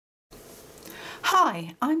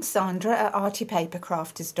Hi, I'm Sandra at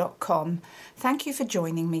artypapercrafters.com. Thank you for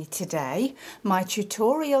joining me today. My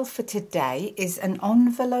tutorial for today is an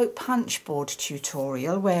envelope punch board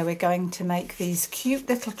tutorial where we're going to make these cute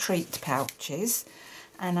little treat pouches.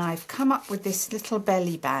 And I've come up with this little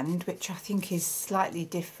belly band, which I think is slightly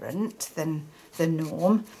different than the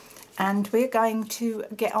norm. And we're going to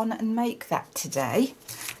get on and make that today.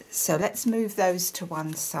 So let's move those to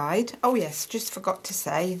one side. Oh yes, just forgot to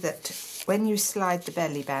say that when you slide the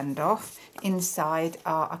belly band off, inside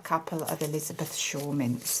are a couple of Elizabeth Shaw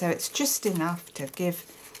mints. So it's just enough to give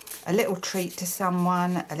a little treat to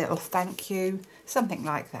someone, a little thank you, something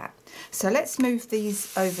like that. So let's move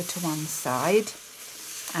these over to one side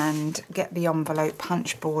and get the envelope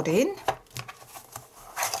punch board in.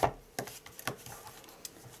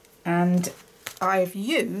 And I've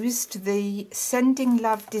used the Sending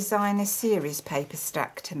Love Designer Series paper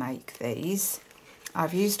stack to make these.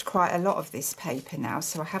 I've used quite a lot of this paper now,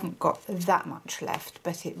 so I haven't got that much left,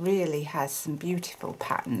 but it really has some beautiful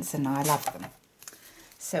patterns and I love them.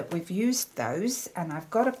 So we've used those, and I've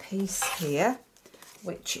got a piece here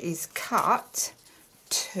which is cut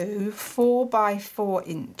to 4 by 4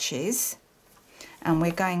 inches, and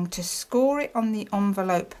we're going to score it on the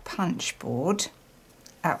envelope punch board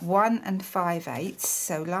at 1 5/8,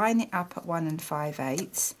 so line it up at 1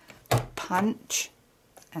 5/8, punch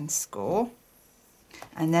and score.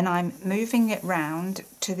 And then I'm moving it round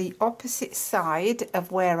to the opposite side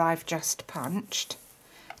of where I've just punched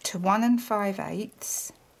to 1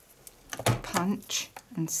 5/8, punch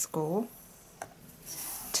and score.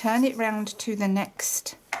 Turn it round to the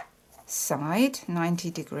next side,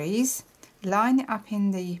 90 degrees, line it up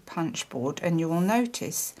in the punch board, and you will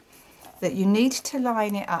notice that you need to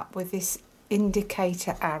line it up with this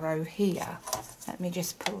indicator arrow here. Let me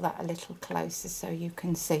just pull that a little closer so you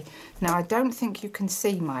can see. Now I don't think you can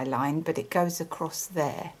see my line, but it goes across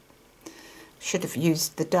there. Should have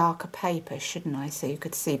used the darker paper, shouldn't I, so you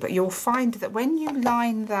could see. But you'll find that when you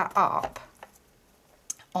line that up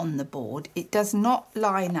on the board, it does not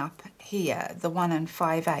line up here, the 1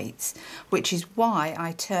 5/8, which is why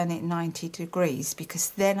I turn it 90 degrees,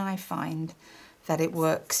 because then I find that it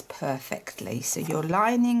works perfectly. So you're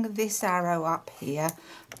lining this arrow up here,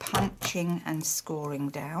 punching and scoring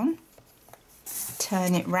down.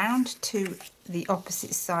 Turn it round to the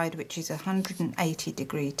opposite side, which is a 180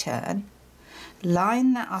 degree turn.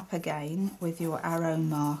 Line that up again with your arrow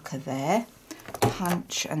marker there,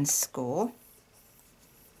 punch and score.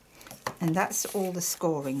 And that's all the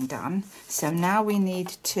scoring done. So now we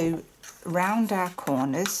need to round our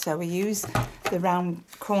corners, so we use the round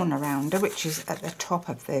corner rounder, which is at the top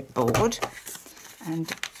of the board,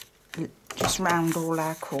 and just round all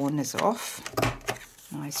our corners off.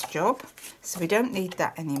 Nice job. So we don't need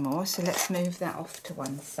that anymore, so let's move that off to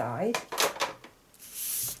one side,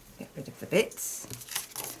 get rid of the bits,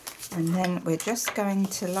 and then we're just going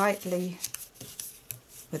to lightly,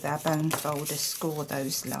 with our bone folder, score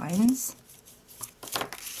those lines.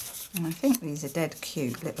 And I think these are dead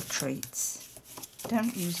cute little treats.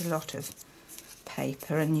 Don't use a lot of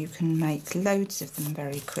paper and you can make loads of them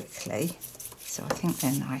very quickly. So I think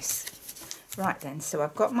they're nice. Right then, so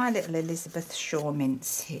I've got my little Elizabeth Shaw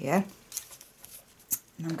mints here.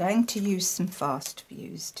 And I'm going to use some fast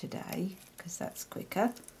views today because that's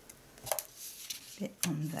quicker. A bit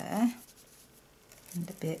on there and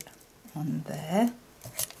a bit on there.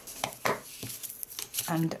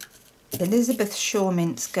 And Elizabeth Shaw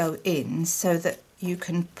mints go in so that you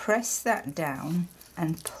can press that down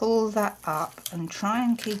and pull that up and try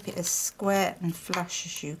and keep it as square and flush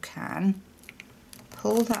as you can.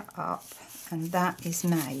 Pull that up and that is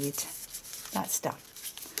made. That's done.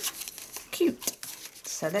 Cute.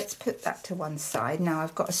 So let's put that to one side. Now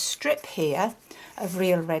I've got a strip here of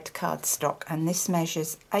real red cardstock, and this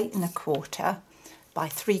measures 8 1/4 by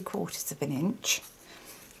 3/4 of an inch.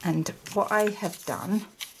 And what I have done,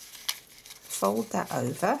 fold that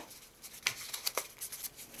over,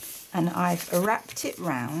 and I've wrapped it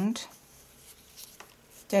round.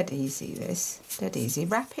 Dead easy this, dead easy.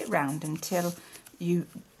 Wrap it round until you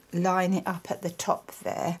line it up at the top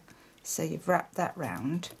there. So you've wrapped that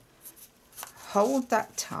round. Hold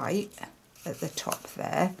that tight at the top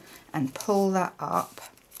there and pull that up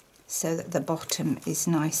so that the bottom is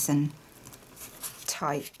nice and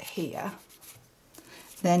tight here.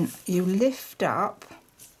 Then you lift up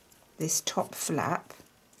this top flap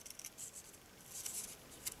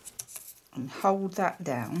and hold that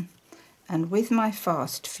down, and with my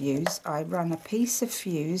fast fuse I run a piece of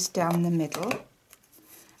fuse down the middle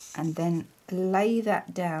and then lay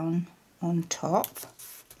that down on top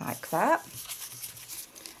like that.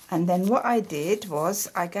 And then what I did was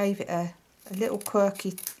I gave it a a little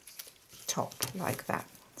quirky top like that.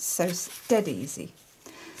 So it's dead easy.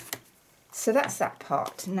 So that's that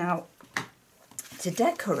part. Now to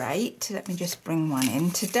decorate, let me just bring one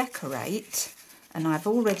in. To decorate, and I've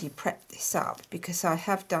already prepped this up because I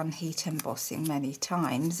have done heat embossing many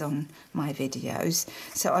times on my videos.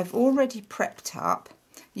 So I've already prepped up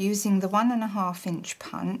using the 1.5 inch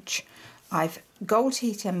punch. I've gold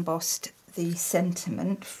heat embossed the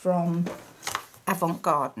sentiment from Avant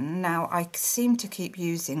Garden. Now I seem to keep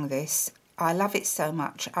using this. I love it so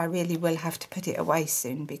much I really will have to put it away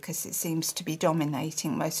soon because it seems to be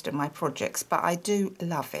dominating most of my projects, but I do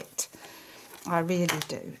love it. I really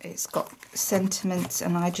do. It's got sentiments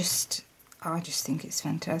and I just think it's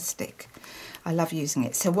fantastic. I love using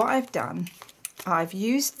it. So what I've done, I've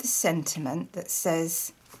used the sentiment that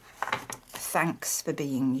says thanks for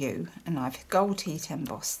being you, and I've gold heat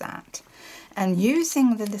embossed that, and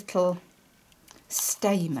using the little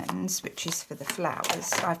stamens, which is for the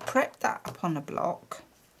flowers, I've prepped that up on a block,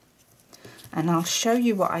 and I'll show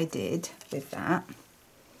you what I did with that.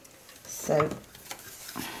 So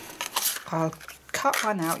I'll cut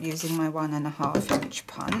one out using my 1.5 inch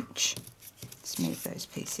punch. Let's move those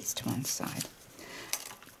pieces to one side.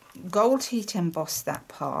 Gold heat emboss that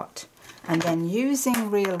part, and then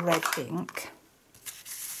using real red ink,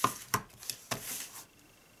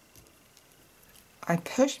 I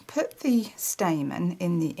put the stamen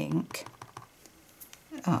in the ink.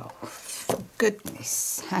 Oh, for goodness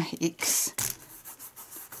sakes.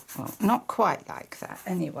 Well, not quite like that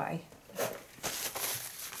anyway.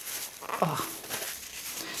 Oh.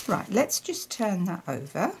 Right, let's just turn that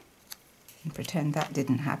over and pretend that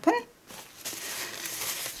didn't happen.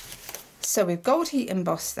 So we've gold heat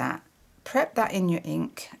embossed that, prep that in your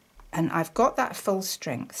ink, and I've got that full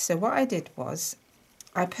strength. So what I did was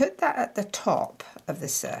I put that at the top of the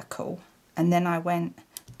circle, and then I went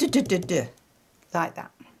duh, like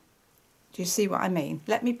that. Do you see what I mean?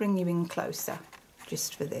 Let me bring you in closer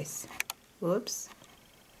just for this. Whoops.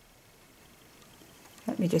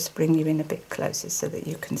 Let me just bring you in a bit closer so that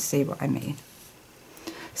you can see what I mean.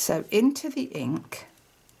 So into the ink,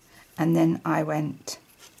 and then I went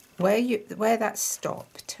where that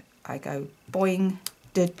stopped, I go boing,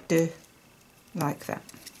 duh, like that.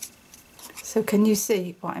 So can you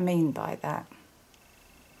see what I mean by that?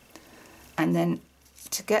 And then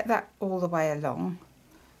to get that all the way along,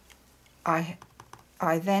 I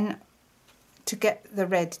then, to get the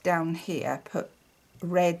red down here, put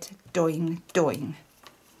red doing.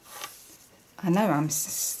 I know I'm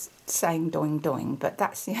saying doing, but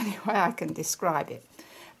that's the only way I can describe it.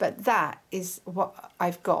 But that is what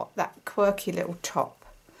I've got, that quirky little top.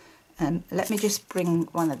 Let me just bring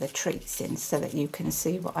one of the treats in so that you can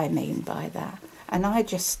see what I mean by that. And I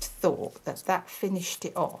just thought that that finished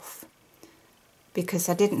it off because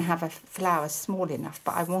I didn't have a flower small enough,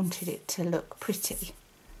 but I wanted it to look pretty.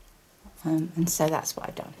 And so that's what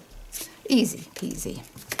I've done. Easy peasy.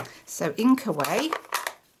 So ink away.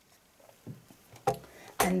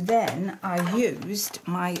 And then I used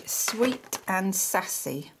my Sweet and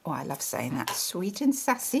Sassy, oh I love saying that, Sweet and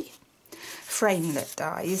Sassy framelit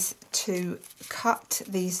dies to cut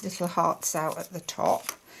these little hearts out at the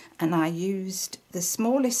top, and I used the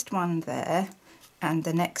smallest one there and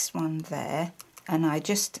the next one there, and I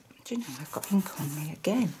just, do you know, I've got ink on me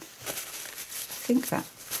again. I think that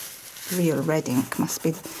real red ink must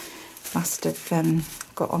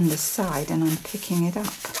have got on the side and I'm picking it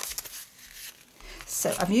up.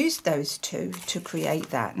 So I've used those two to create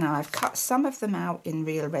that. Now I've cut some of them out in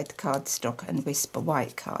real red cardstock and Whisper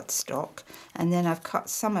white cardstock, and then I've cut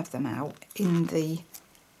some of them out in the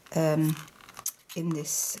in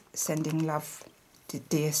this Sending Love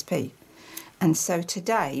DSP. And so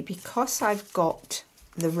today, because I've got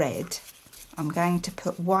the red, I'm going to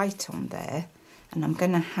put white on there, and I'm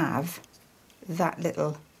going to have that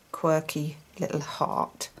little quirky little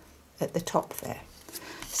heart at the top there.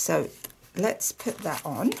 So let's put that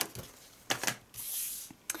on,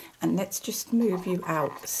 and let's just move you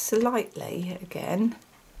out slightly again.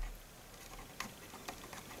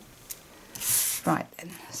 Right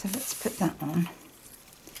then, so let's put that on.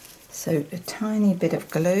 So a tiny bit of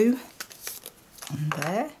glue on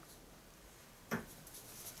there.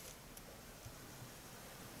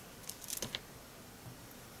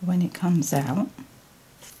 When it comes out,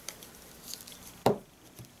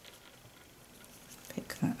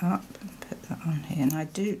 pick that up and put that on here. And I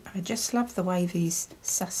just love the way these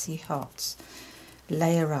sassy hearts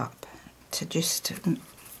layer up to just,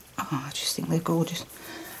 oh, I just think they're gorgeous.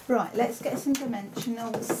 Right, let's get some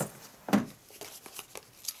dimensionals.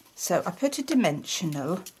 So I put a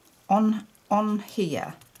dimensional on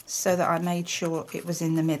here so that I made sure it was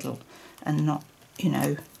in the middle and not, you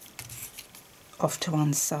know, off to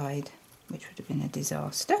one side, which would have been a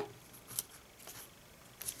disaster.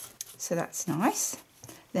 So that's nice.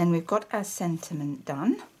 Then we've got our sentiment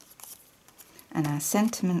done, and our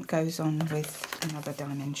sentiment goes on with another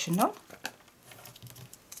dimensional,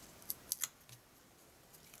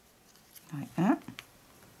 like that.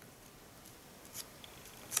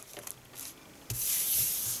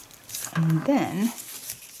 And then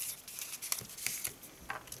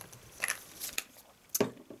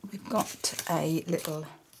we've got a little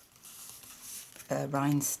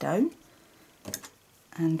rhinestone,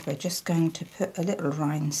 and we're just going to put a little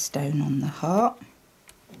rhinestone on the heart.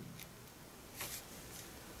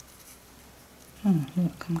 Oh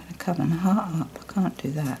look, I'm going to cover my heart up. I can't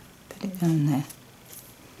do that. Put it down there.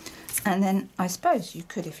 And then I suppose you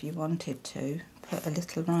could, if you wanted to, put a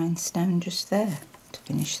little rhinestone just there to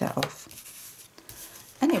finish that off.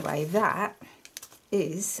 Anyway, that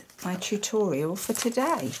is my tutorial for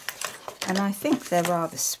today. And I think they're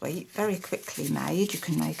rather sweet, very quickly made. You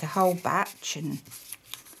can make a whole batch and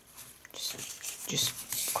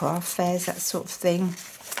just craft fairs, that sort of thing.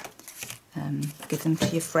 Give them to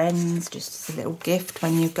your friends just as a little gift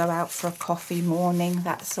when you go out for a coffee morning,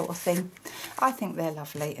 that sort of thing. I think they're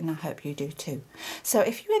lovely, and I hope you do too. So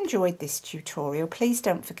if you enjoyed this tutorial, please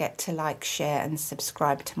don't forget to like, share and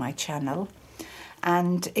subscribe to my channel.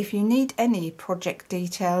 And if you need any project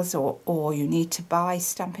details or you need to buy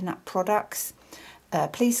Stampin' Up products,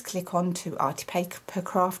 please click on to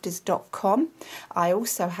artypapercrafters.com. I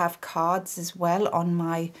also have cards as well on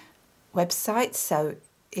my website, so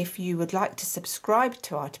if you would like to subscribe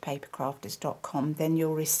to artypapercrafters.com, then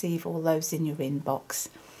you'll receive all those in your inbox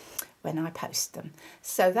when I post them.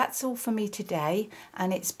 So that's all for me today,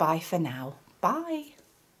 and it's bye for now. Bye.